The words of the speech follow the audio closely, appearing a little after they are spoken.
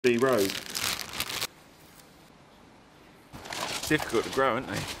B road. Difficult to grow,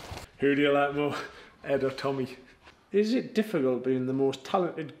 isn't they? Who do you like more, Ed or Tommy? Is it difficult being the most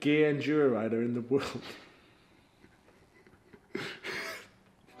talented gay enduro rider in the world?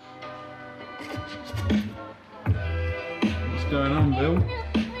 What's going on, Bill?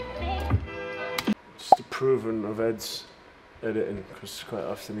 Just approving of Ed's editing, because quite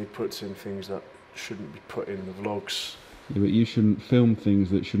often he puts in things that shouldn't be put in the vlogs. Yeah, but you shouldn't film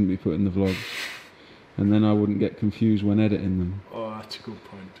things that shouldn't be put in the vlogs. And then I wouldn't get confused when editing them. Oh, that's a good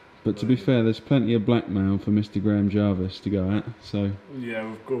point. But to be fair, there's plenty of blackmail for Mr. Graham Jarvis to go at, so... Yeah,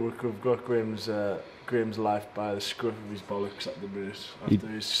 we've got Graham's life by the scruff of his bollocks at the minute, after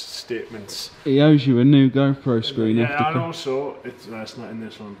his statements. He owes you a new GoPro screen yeah, after... and also, it's not in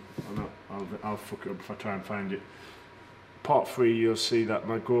this one. I'll fuck it up if I try and find it. Part 3, you'll see that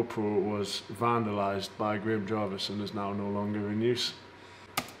my GoPro was vandalised by Graham Jarvis and is now no longer in use.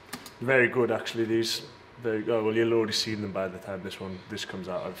 Very good, actually, these. Very good. Well, you'll already seen them by the time this comes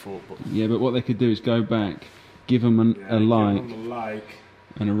out, I thought. But yeah, but what they could do is go back, give them a like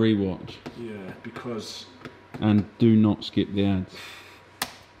and a rewatch. Yeah, because... And do not skip the ads.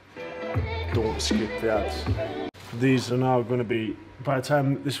 Don't skip the ads. These are now going to be, by the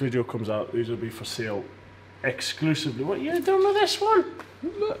time this video comes out, these will be for sale exclusively. What are you doing with this one?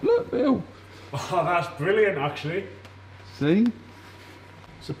 Look, Bill. Oh, that's brilliant, actually. See?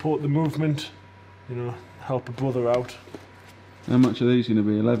 Support the movement, you know, help a brother out. How much are these going to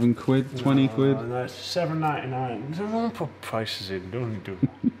be? 11 quid? 20 quid? No, it's $7.99. Don't put prices in, don't you do?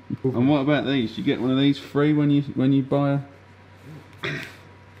 And what about these? You get one of these free when you buy a...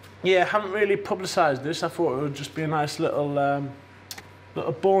 Yeah, I haven't really publicised this. I thought it would just be a nice little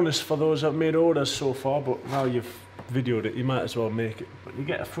little bonus for those that have made orders so far, but now you've videoed it, you might as well make it. But you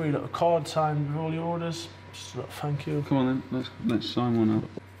get a free little card signed with all your orders. Just a little thank you. Come on then, let's sign one up.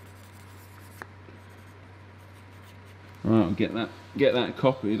 Right, I'll get that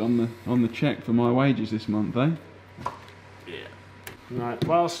copied on the cheque for my wages this month, eh? Yeah. Right,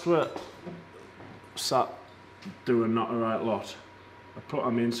 whilst we're sat doing not a right lot, I put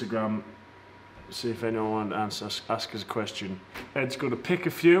on my Instagram, see if anyone wanted to ask us a question. Ed's going to pick a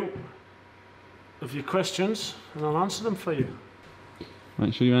few of your questions and I'll answer them for you.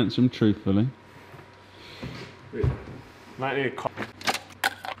 Make sure you answer them truthfully. Wait, might need a copy.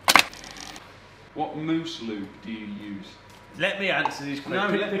 What moose lube do you use? Let me answer these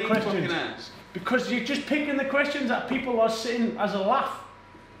questions. No, let me fucking ask. Because you're just picking the questions that people are saying as a laugh.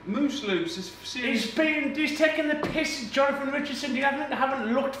 Moose lubes is serious. He's taking the piss, Jonathan Richardson. You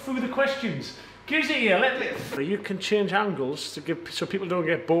haven't looked through the questions. Gives it here. You can change angles to give so people don't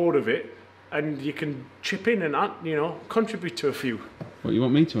get bored of it, and you can chip in and contribute to a few. What, you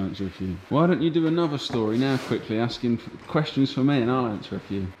want me to answer a few? Why don't you do another story now quickly, asking questions for me and I'll answer a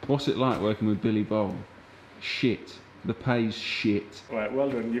few. What's it like working with Billy Bowl? Shit. The pay's shit. Right, well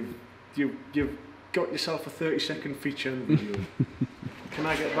done. You've got yourself a 30-second feature in the video. Can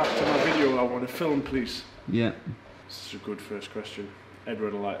I get back to my video I want to film, please? Yeah. This is a good first question.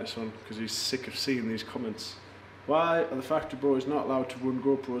 Edward will like this one, because he's sick of seeing these comments. Why are the factory boys not allowed to run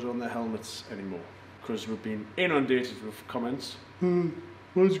GoPros on their helmets anymore? Because we've been inundated with comments.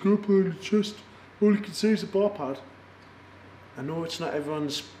 Why's GoPro on the chest? All you can see is a bar pad. I know it's not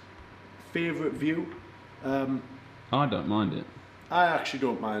everyone's favourite view. I don't mind it. I actually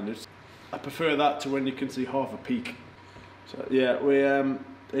don't mind it. I prefer that to when you can see half a peak. So yeah,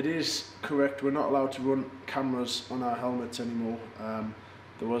 it is correct. We're not allowed to run cameras on our helmets anymore.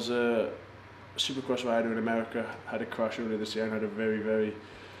 There was a Supercross rider in America had a crash earlier this year and had a very, very,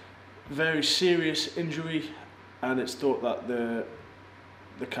 very serious injury, and it's thought that the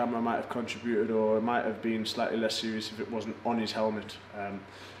camera might have contributed, or it might have been slightly less serious if it wasn't on his helmet.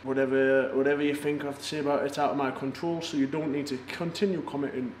 Whatever you think I have to say about it, it's out of my control, so you don't need to continue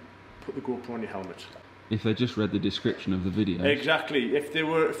commenting. Put the GoPro on your helmet. If they just read the description of the video. Exactly. If they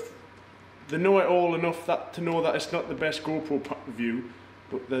know it all enough to know that it's not the best GoPro view,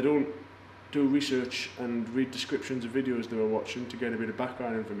 but they don't do research and read descriptions of videos they were watching to get a bit of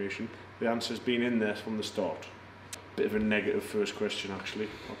background information, the answer's been in there from the start. Bit of a negative first question, actually.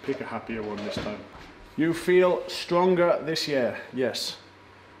 I'll pick a happier one this time. You feel stronger this year? Yes.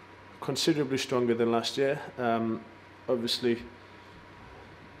 Considerably stronger than last year. Obviously,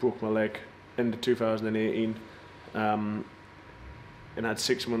 broke my leg end of 2018, and had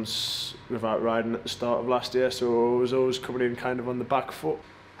 6 months without riding at the start of last year, so I was always coming in kind of on the back foot.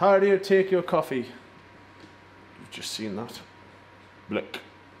 How do you take your coffee? You've just seen that. Look.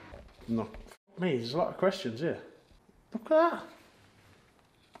 No. Me, there's a lot of questions here. Look at that.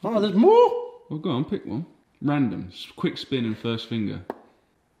 Oh, there's more! Well, go on, pick one. Random. Quick spin and first finger.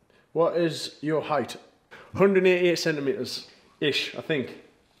 What is your height? 188 centimetres ish, I think.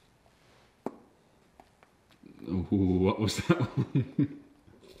 Ooh, what was that one?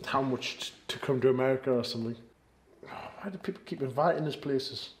 How much to come to America or something? Why do people keep inviting us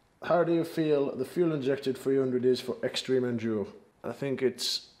places? How do you feel the fuel injected 300 is for extreme enduro? I think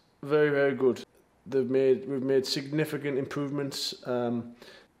it's very, very good. We've made significant improvements.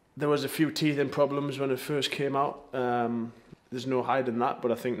 There was a few teething problems when it first came out. There's no hiding that,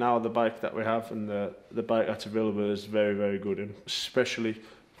 but I think now the bike that we have and the bike that's available is very, very good, and especially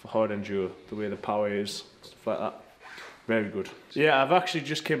for hard enduro, the way the power is, stuff like that. Very good. Yeah, I've actually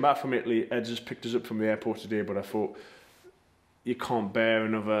just came back from Italy. Ed just picked us up from the airport today, but I thought you can't bear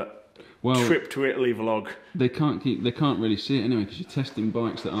another trip to Italy vlog. They can't really see it anyway because you're testing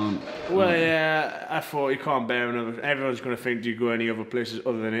bikes that aren't. Well, yeah, I thought you can't bear another. Everyone's going to think, do you go any other places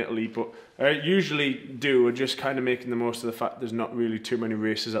other than Italy? But I usually do. We're just kind of making the most of the fact there's not really too many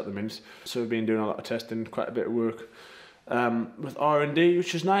races at the minute. So we've been doing a lot of testing, quite a bit of work with R&D,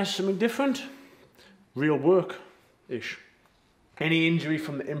 which is nice, something different. Real work-ish. Any injury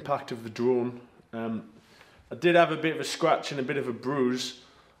from the impact of the drone? I did have a bit of a scratch and a bit of a bruise,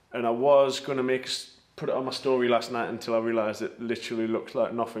 and I was going to put it on my story last night until I realised it literally looks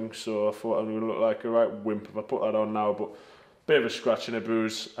like nothing, so I thought I was going to look like a right wimp if I put that on now, but a bit of a scratch and a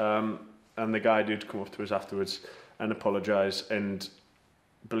bruise, and the guy did come up to us afterwards and apologise, and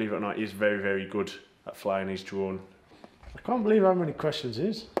believe it or not, he's very, very good at flying his drone. I can't believe how many questions it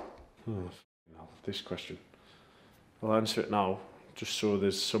is. Oh, no, this question. I'll answer it now, just so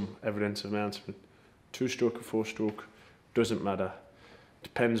there's some evidence of my answer. 2-stroke or 4-stroke, doesn't matter.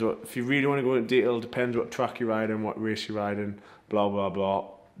 Depends what, if you really want to go into detail, depends what track you're riding, what race you're riding, blah, blah, blah.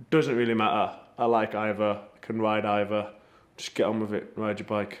 Doesn't really matter. I like either, can ride either. Just get on with it, ride your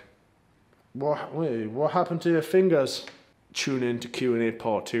bike. What happened to your fingers? Tune in to Q&A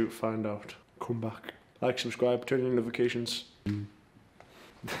part 2 to find out. Come back. Like, subscribe, turn on notifications.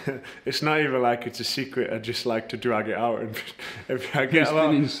 It's not even like it's a secret. I just like to drag it out, and if I get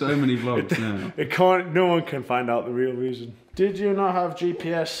in so many vlogs now. No one can find out the real reason. Did you not have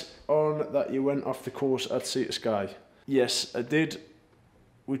GPS on that you went off the course at Sea to Sky? Yes, I did,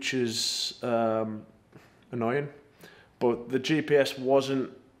 which is annoying. But the GPS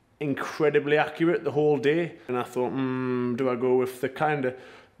wasn't incredibly accurate the whole day, and I thought, do I go with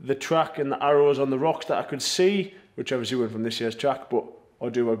the track and the arrows on the rocks that I could see, which obviously went from this year's track, or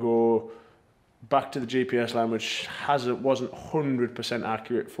do I go back to the GPS line, which wasn't 100%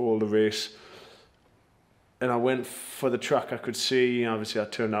 accurate for all the race? And I went for the track I could see. Obviously,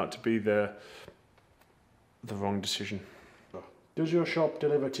 that turned out to be the wrong decision. Does your shop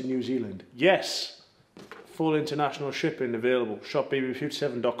deliver to New Zealand? Yes. Full international shipping available.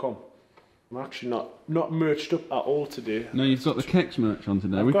 shopbb57.com. I'm actually not merched up at all today. No, you've got the Kex merch on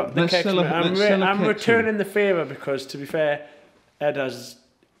today. I've got the Kex merch. I'm returning the favour because, to be fair, Ed has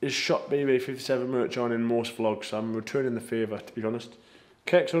his Shop BB57 merch on in most vlogs, so I'm returning the favour, to be honest.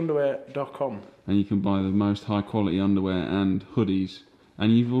 KexUnderwear.com. And you can buy the most high quality underwear and hoodies.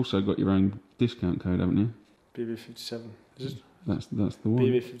 And you've also got your own discount code, haven't you? BB57. Is it? That's the one.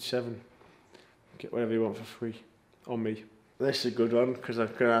 BB57. Get whatever you want for free on me. This is a good one because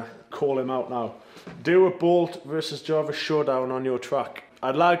I'm going to call him out now. Do a Bolt versus Jarvis showdown on your track.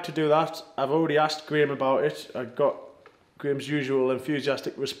 I'd like to do that. I've already asked Graham about it. I got Graham's usual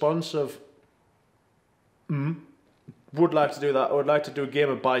enthusiastic response of would like to do that. I would like to do a game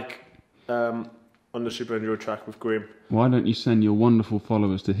of bike on the Super Enduro track with Graham. Why don't you send your wonderful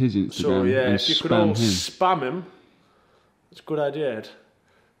followers to his Instagram? So yeah, and if you could all spam him, it's a good idea, Ed.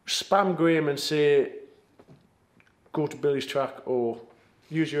 Spam Graham and say go to Billy's track or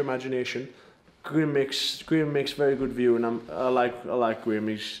use your imagination. Graham makes very good view, and I like Graham.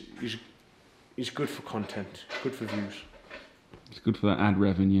 He's good for content, good for views. It's good for that ad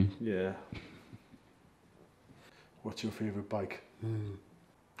revenue. Yeah. What's your favourite bike?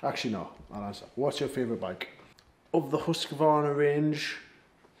 Actually, no. I'll answer. What's your favourite bike? Of the Husqvarna range,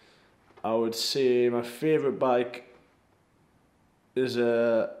 I would say my favourite bike is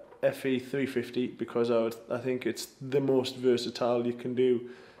a FE 350 because I think it's the most versatile. You can do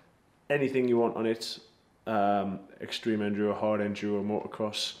anything you want on it. Extreme enduro, hard enduro,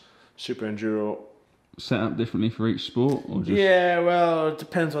 motocross, super enduro. Set up differently for each sport, or just... Yeah, well, it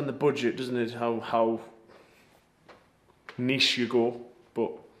depends on the budget, doesn't it? How niche you go,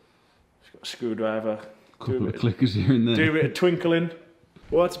 but it's got a screwdriver. Couple of clickers here and there. Do a bit of twinkling.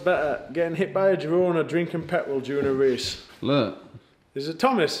 What's better, getting hit by a drone or drinking petrol during a race? Look. Is it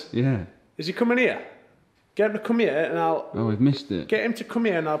Thomas? Yeah. Is he coming here? Get him to come here and I'll... Oh, we've missed it. Get him to come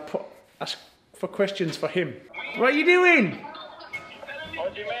here and I'll ask for questions for him. What are you doing?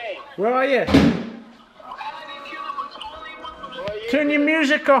 What do you mean? Where are you? Turn your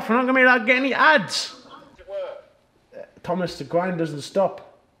music off. I'm not going to be allowed to get any ads. To work. Thomas, the grind doesn't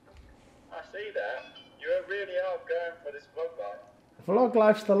stop. I see that. You're really hard going for this vlog life. Vlog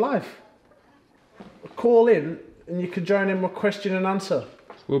life's the life. Call in and you can join in with question and answer.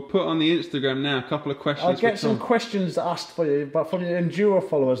 We'll put on the Instagram now a couple of questions. I'll get for some Tom. questions asked for you, but from your Enduro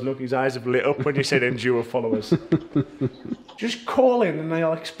followers. Look, his eyes have lit up when you said Enduro followers. Just call in and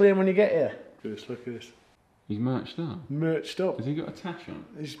I'll explain when you get here. Look at this. He's merched up. Merched up. Has he got a tash on?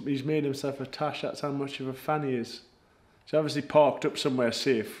 He's made himself a tash. That's how much of a fan he is. He's obviously parked up somewhere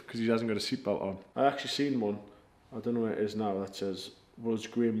safe because he hasn't got a seatbelt on. I actually seen one. I don't know where it is now. That says, "Was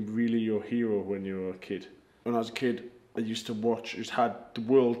Graham really your hero when you were a kid?" When I was a kid, I used to watch. It had the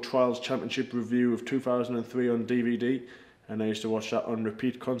World Trials Championship review of 2003 on DVD, and I used to watch that on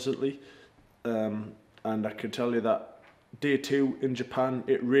repeat constantly. And I can tell you that day 2 in Japan,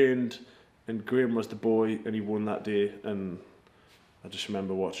 it rained, and Graham was the boy, and he won that day. And I just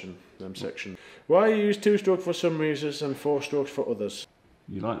remember watching them sections. Why you use 2-stroke for some races and 4 strokes for others?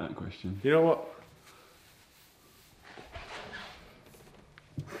 You like that question? You know what?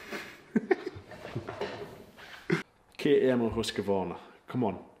 KTM or Husqvarna? Come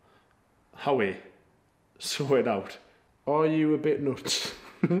on. Howie, sort it out. Are you a bit nuts?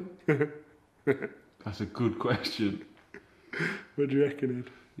 That's a good question. What do you reckon,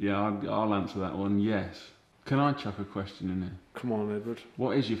 Ed? Yeah, I'll answer that one. Yes. Can I chuck a question in there? Come on, Edward.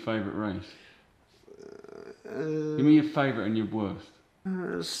 What is your favourite race? Give me your favourite and your worst.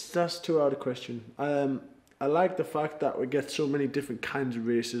 That's too hard a question. I like the fact that we get so many different kinds of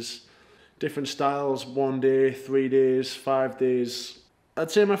races. Different styles, 1 day, 3 days, 5 days.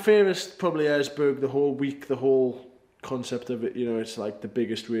 I'd say my favourite's probably Erzberg, the whole week, the whole concept of it. You know, it's like the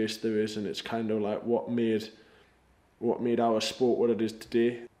biggest race there is, and it's kind of like what made our sport what it is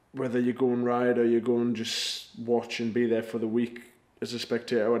today. Whether you go and ride or you go and just watch and be there for the week as a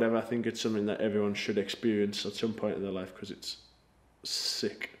spectator or whatever, I think it's something that everyone should experience at some point in their life because it's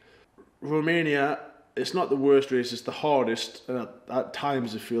sick. Romania, it's not the worst race, it's the hardest, and at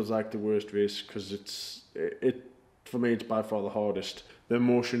times it feels like the worst race because it for me it's by far the hardest. The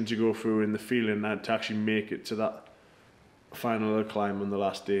emotions you go through and the feeling that to actually make it to that final climb on the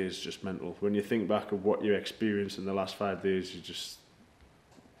last day is just mental. When you think back of what you experienced in the last 5 days,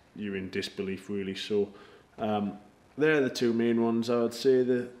 you're in disbelief really. So they're the two main ones. I would say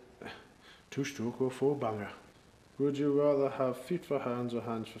the 2-stroke or 4-banger. Would you rather have feet for hands or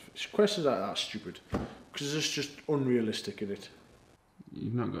hands for feet? Questions like that are stupid because it's just unrealistic in it.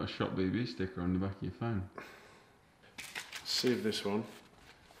 You've not got a Shop BB sticker on the back of your phone. Save this one.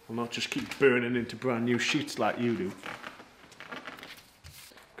 I'll not just keep burning into brand new sheets like you do.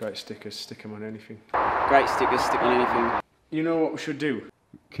 Great stickers, stick them on anything. Great stickers, stick on anything. You know what we should do?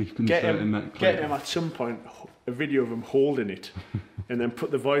 Keep inserting that clip. Get him at some point a video of him holding it, and then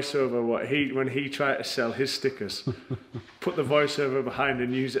put the voiceover when he tried to sell his stickers. Put the voiceover behind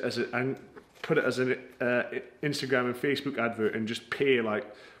and use it and put it as an Instagram and Facebook advert, and just pay like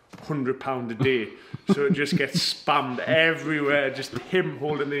 £100 a day, so it just gets spammed everywhere. Just him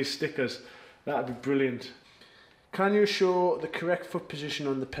holding these stickers. That'd be brilliant. Can you show the correct foot position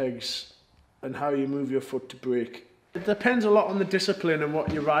on the pegs and how you move your foot to brake? It depends a lot on the discipline and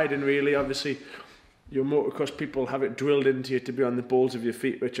what you're riding, really. Obviously, your motocross people have it drilled into you to be on the balls of your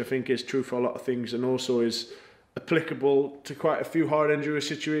feet, which I think is true for a lot of things and also is applicable to quite a few hard enduro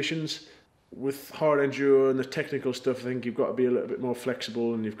situations. With hard enduro and the technical stuff, I think you've got to be a little bit more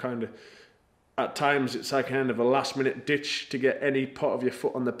flexible, and you've kind of, at times, it's like kind of a last-minute ditch to get any part of your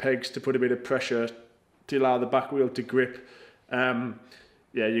foot on the pegs to put a bit of pressure to allow the back wheel to grip. Yeah,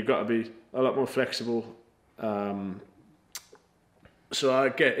 you've got to be a lot more flexible. So I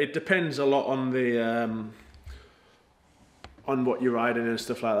get it depends a lot on the on what you're riding and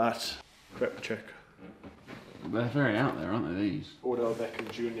stuff like that. Prep check. They're very out there, aren't they, these? Odell Beckham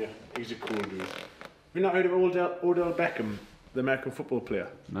Jr. He's a cool dude. Have you not heard of Odell Beckham, the American football player?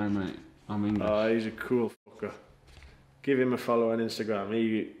 No, mate. I'm English. Oh, he's a cool fucker. Give him a follow on Instagram.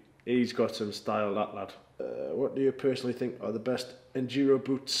 He's got some style, that lad. What do you personally think are the best enduro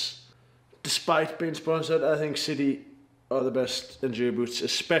boots? Despite being sponsored, I think City are the best enduro boots,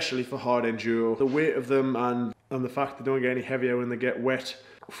 especially for hard enduro. The weight of them and the fact they don't get any heavier when they get wet,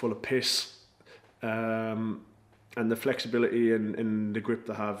 full of piss, and the flexibility and the grip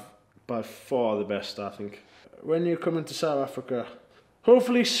they have, by far the best, I think. When you're coming to South Africa,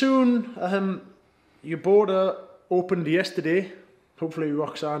 hopefully soon, your border opened yesterday. Hopefully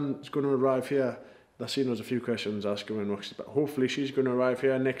Roxanne is going to arrive here. I've seen there's a few questions asking when Roxanne, but hopefully she's going to arrive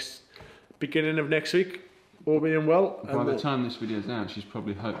here beginning of next week. all being well. By the time this video's out, she's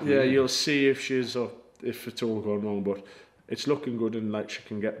probably hopefully. Yeah, you'll see if she's or if it's all going wrong, but it's looking good and like she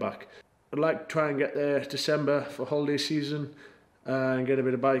can get back. I'd like to try and get there December for holiday season and get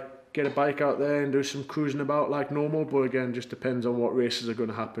a bike out there and do some cruising about like normal. But again, just depends on what races are going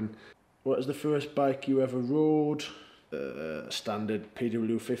to happen. What is the first bike you ever rode? Standard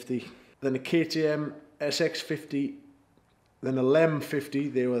PW50. Then a KTM SX50. Then a LEM 50.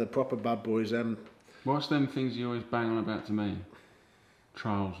 They were the proper bad boys. What's them things you always bang on about to me?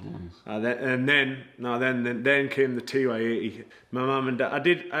 Trials ones. Then came the TY80. My mum and dad.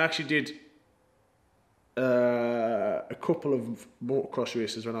 I actually did a couple of motocross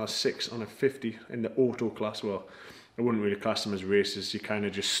races when I was 6 on a 50 in the auto class. Well, I wouldn't really class them as races. You kind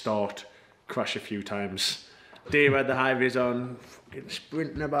of just start, crash a few times. Dave had the high vis on, fucking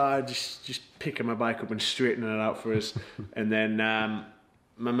sprinting about, just picking my bike up and straightening it out for us. And then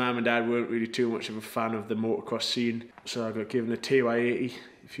my mum and dad weren't really too much of a fan of the motocross scene, so I got given a TY80.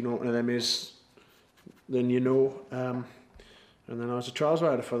 If you know what one of them is, then you know. And then I was a trials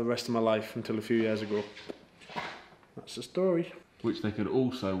rider for the rest of my life until a few years ago. That's the story. Which they could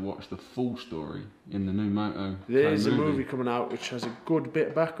also watch the full story in the new Moto. There's a movie coming out which has a good bit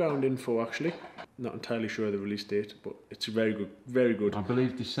of background info actually. Not entirely sure of the release date, but it's very good, very good. I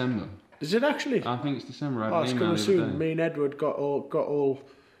believe December. Is it actually? I think it's December. It's coming soon. Me and Edward got all.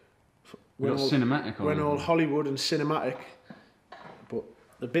 Cinematic on went it. all Hollywood and cinematic. But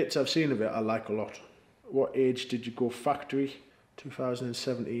the bits I've seen of it, I like a lot. What age did you go factory?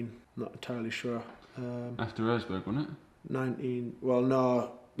 2017. Not entirely sure. After Erzberg, wasn't it? 19. Well,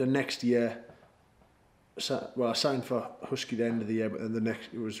 no, the next year. I signed for Husky the end of the year, but then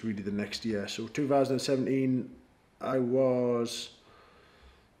it was really the next year. So 2017, I was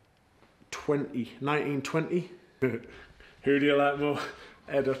 19, 20. Who do you like more,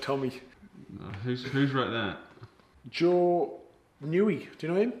 Ed or Tommy? Who's right there? Joe Newey. Do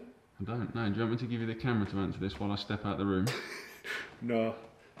you know him? I don't know. Do you want me to give you the camera to answer this while I step out the room? No.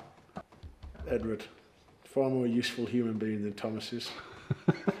 Edward. Far more useful human being than Thomas is.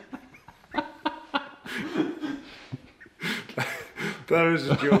 That was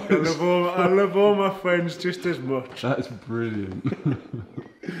a joke. I love all my friends just as much. That's brilliant.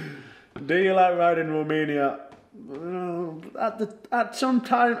 Do you like riding Romania? At the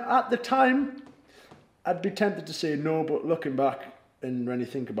time, I'd be tempted to say no, but looking back and when you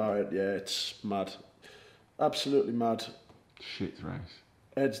think about it, yeah, it's mad. Absolutely mad. Shit race.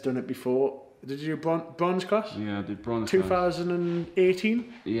 Ed's done it before. Did you do bronze class? Yeah, I did bronze 2018?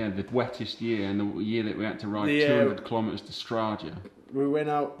 Class. Yeah, the wettest year and the year that we had to ride 200 kilometres to Strada. We went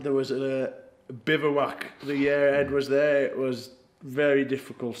out, there was a bivouac the year Ed was there. It was very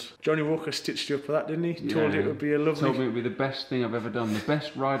difficult. Johnny Walker stitched you up for that, didn't he? Yeah, told you it would be a lovely... Told me it would be the best thing I've ever done, the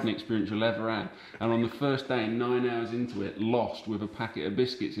best riding experience you'll ever have. And on the first day, 9 hours into it, lost with a packet of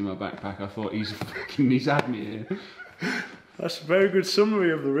biscuits in my backpack. I thought, he's had me here. That's a very good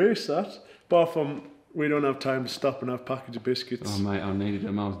summary of the race, that. Apart from, we don't have time to stop and have a package of biscuits. Oh mate, I needed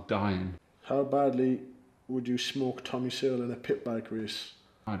them, I was dying. How badly would you smoke Tommy Searle in a pit bike race?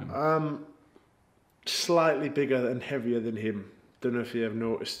 I don't know. Slightly bigger and heavier than him. Don't know if you have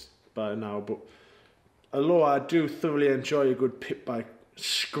noticed by now, but although I do thoroughly enjoy a good pit bike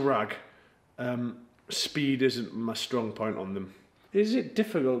scrag, speed isn't my strong point on them. Is it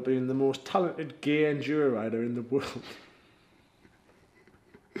difficult being the most talented gay enduro rider in the world?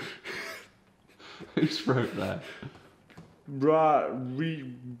 Who's wrote that?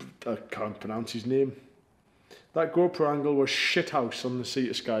 I can't pronounce his name. That GoPro angle was shithouse on the Sea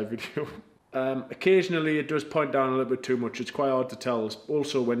to Sky video. Occasionally it does point down a little bit too much. It's quite hard to tell.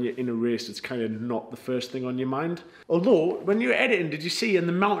 Also when you're in a race, it's kind of not the first thing on your mind. Although, when you were editing, did you see in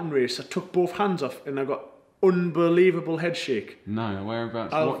the mountain race, I took both hands off and I got unbelievable head shake. No,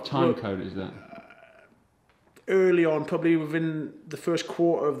 whereabouts? What time code is that? Early on, probably within the first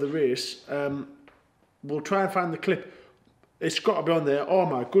quarter of the race, we'll try and find the clip. It's got to be on there. Oh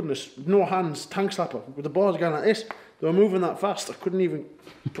my goodness, no hands, tank slapper, with the bars going like this. They were moving that fast, I couldn't even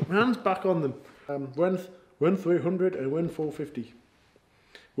put my hands back on them. Win 300 and win 450.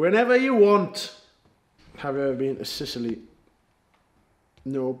 Whenever you want. Have you ever been to Sicily?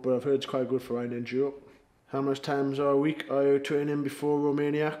 No, but I've heard it's quite good for riding enduro. How much times a week are you training before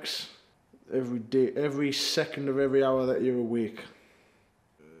Romaniacs? Every day, every second of every hour that you're awake.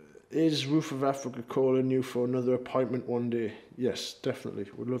 Is Roof of Africa calling you for another appointment one day? Yes, definitely.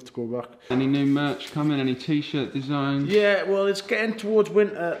 Would love to go back. Any new merch coming? Any t-shirt designs? Yeah, well, it's getting towards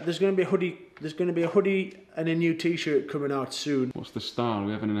winter. There's going to be a hoodie. There's going to be a hoodie and a new t-shirt coming out soon. What's the style? Are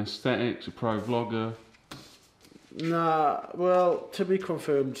we having an aesthetics, a pro vlogger? Nah, well, to be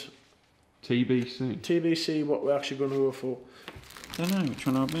confirmed. TBC. TBC, what we're actually going to go for. I don't know which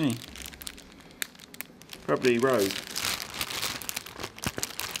one I'll be. Probably Rogue.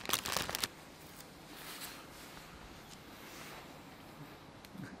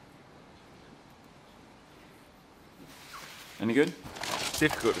 Any good? It's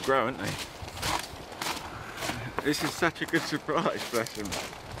difficult to grow, isn't they? This is such a good surprise, bless him.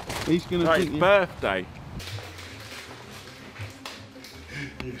 He's going to Like think his birthday.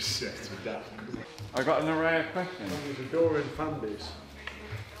 You set me down. I got an array of questions. There's a door in Fandies.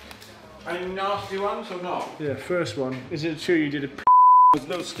 Any nasty ones or not? Yeah, first one. Is it true you did a There's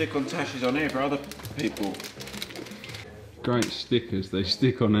little stick-on tashes on here for other people. Great stickers, they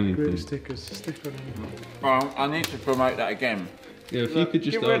stick on anything. great stickers to stick on anything? Well, I need to promote that again. Yeah, if you could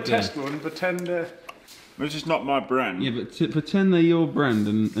just give her a hold there. test one, pretend... This is not my brand. Yeah, but pretend they're your brand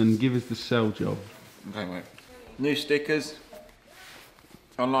and give us the sell job. Okay, wait. New stickers.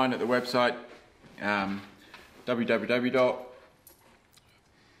 Online at the website.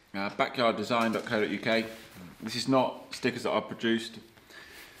 www.backyarddesign.co.uk. This is not stickers that I've produced.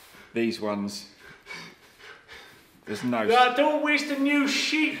 These ones. There's no... don't waste a new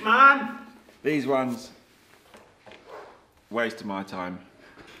sheet, man! These ones. Waste of my time.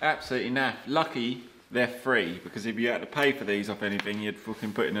 Absolutely naff. Lucky they're free, because if you had to pay for these off anything, you'd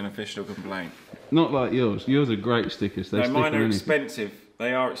fucking put in an official complaint. Not like yours. Yours are great stickers. They No, stick mine on are anything. expensive.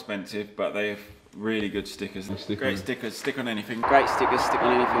 They are expensive, but they're really good stickers. stick Great on- stickers, stick on anything. Great stickers, stick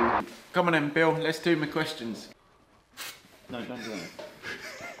on anything. Come on then, Bill, let's do my questions. No, don't do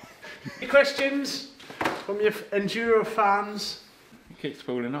that. Questions from your Enduro fans? He keeps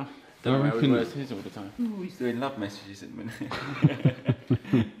falling off. I Don't know how he reckon- wears his all the time. Ooh, he's doing love messages at the minute.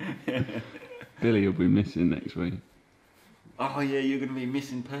 Billy will be missing next week. Oh yeah, you're going to be a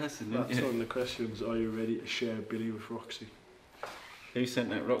missing person, aren't That's you? on the questions. Are you ready to share Billy with Roxy? Who sent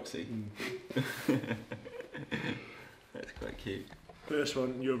that, Roxy? That's quite cute. First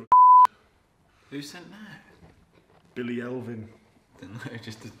one, you're Who sent that? Billy Elvin. Don't know,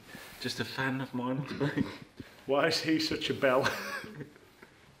 just a fan of mine. Why is he such a bell?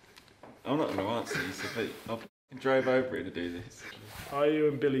 I'm not going to answer these. I drove over here to do this. Are you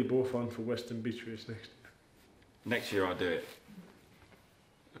and Billy both on for Western Beach Race next year? Next year I'll do it.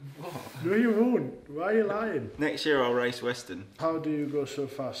 What? No, you won't. Why are you lying? Next year I'll race Western. How do you go so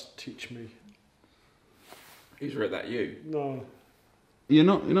fast? Teach me. Who's wrote that? You? No. You're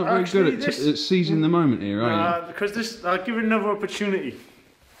not very Actually, good this- at seizing the moment here, are Because this, I'll give you another opportunity.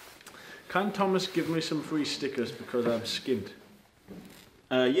 Can Thomas give me some free stickers because I'm skint?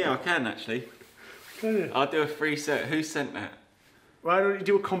 Yeah, I can actually. Can you? I'll do a free set. Who sent that? Why don't you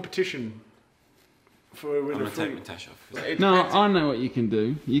do a competition for a I'm winner going to take free? my tash off. you? No, I know what you can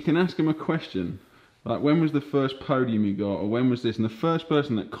do. You can ask him a question. Like, when was the first podium you got, or when was this? And the first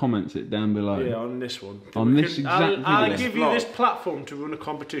person that comments it down below. Yeah, on this one. On We this can- exact I'll video. give you this platform to run a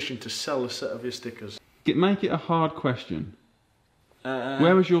competition to sell a set of your stickers. Make it a hard question. Uh,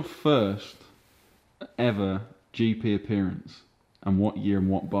 Where was your first ever GP appearance? And what year and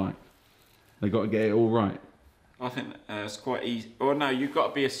what bike? They got to get it all right. I think it's quite easy. Well, no, you've got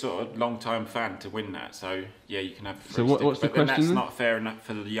to be a sort of long-time fan to win that. So yeah, you can have. A free So what's sticker, the but then question That's then? not fair enough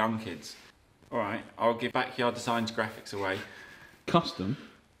for the young kids. All right, I'll give Backyard Designs graphics away. Custom.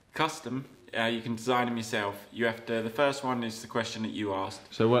 Custom. You can design them yourself. You have to. The first one is the question that you asked.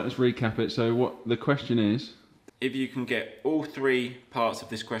 So let's recap it. So what the question is? If you can get all three parts of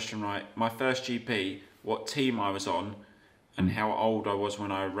this question right, my first GP, what team I was on, and how old I was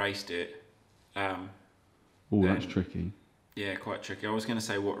when I raced it. Oh, that's tricky. Yeah, quite tricky. I was going to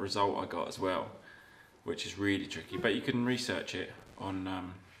say what result I got as well, which is really tricky. But you can research it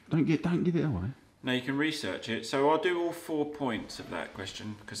on. Don't give it away. No, you can research it. So I'll do all 4 points of that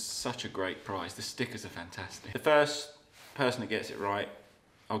question because it's such a great prize. The stickers are fantastic. The first person that gets it right,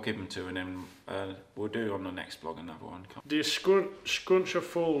 I'll give them to, and then we'll do on the next vlog another one. Do you scrunch or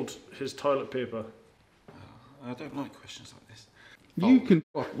fold his toilet paper? I don't like questions like this. You can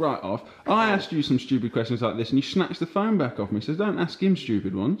right off. I asked you some stupid questions like this, and you snatched the phone back off me. So don't ask him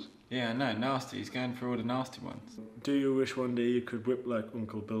stupid ones. Yeah, no, nasty. He's going for all the nasty ones. Do you wish one day you could whip like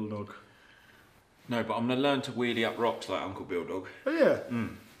Uncle Bulldog? No, but I'm going to learn to wheelie up rocks like Uncle Bulldog. Oh yeah.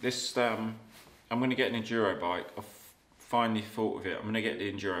 This, I'm going to get an enduro bike. I've finally thought of it. I'm going to get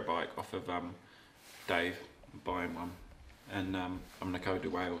the enduro bike off of Dave, buy him one, and I'm going to go to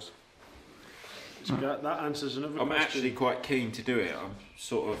Wales. So that answers another I'm question. actually quite keen to do it. I'm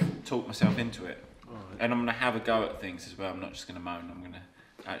sort of talked myself into it. And I'm going to have a go at things as well. I'm not just going to moan. I'm going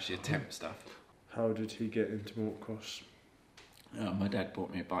to actually attempt stuff. How did he get into motocross? My dad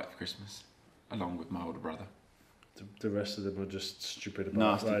bought me a bike for Christmas, along with my older brother. The rest of them are just stupid about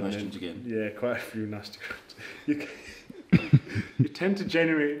Nasty riding questions in. again. Yeah, quite a few nasty questions. You tend to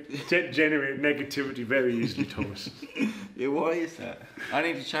generate negativity very easily, Thomas. Yeah, why is that? I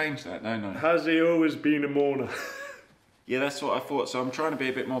need to change that, don't I? Has he always been a mourner? Yeah, that's what I thought. So I'm trying to be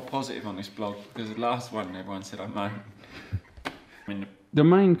a bit more positive on this blog because the last one everyone said I moan. I mean, The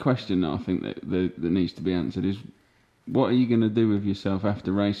main question that I think that needs to be answered is, what are you going to do with yourself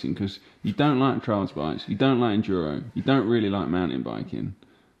after racing? Because you don't like trials bikes, you don't like enduro, you don't really like mountain biking.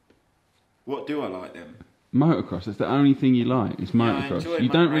 what do I like then? Motocross, that's the only thing you like, is Yeah, I motocross. enjoy You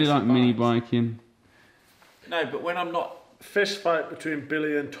don't really like racing mini bikes. biking. No, but when I'm not Fist fight between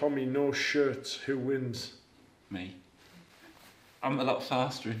Billy and Tommy, no shirts. Who wins? me, I'm a lot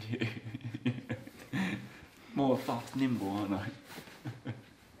faster than you. More fast, nimble, aren't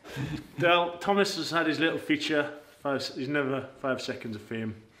I? Thomas has had his little feature. He's never 5 seconds of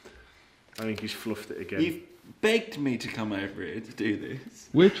fame. I think he's fluffed it again. You've begged me to come over here to do this.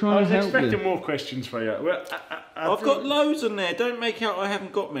 We're I trying was to help expecting you. more questions for you. Well, I've got loads on there. Don't make out I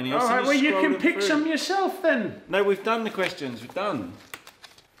haven't got many. I've Alright, seen well you scroll can them pick through. some yourself then. No, we've done the questions. We've done.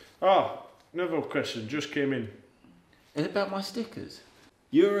 Oh, another question just came in. Is it about my stickers?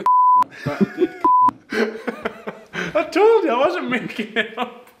 You're a but a good I told you I wasn't making it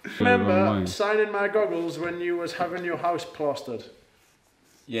up. the wrong Remember way. signing my goggles when you was having your house plastered?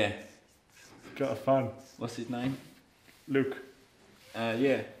 Yeah. Got a fan. What's his name? Luke.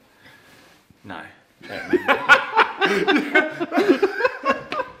 Yeah. No. Don't remember.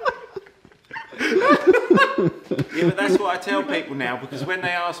 Yeah, but that's what I tell people now, because when they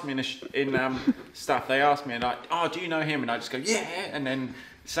ask me in stuff, they ask me and like, oh, do you know him? And I just go, yeah, and then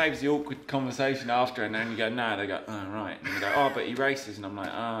it saves the awkward conversation after, and then you go, no, they go, oh, right, and they go, oh, but he races, and I'm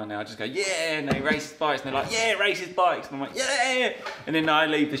like, oh, no, I just go, yeah, and they race bikes, and they're like, yeah, races bikes, and I'm like, yeah, and then I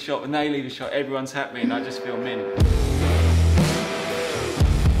leave the shop, and they leave the shop, everyone's happy, and I just feel mint.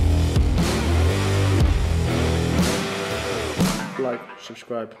 Like,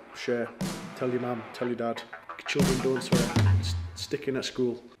 subscribe, share, tell your mum, tell your dad. Children don't swear. Stick in at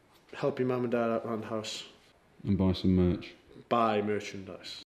school. Help your mum and dad out around the house. And buy some merch. Buy merchandise.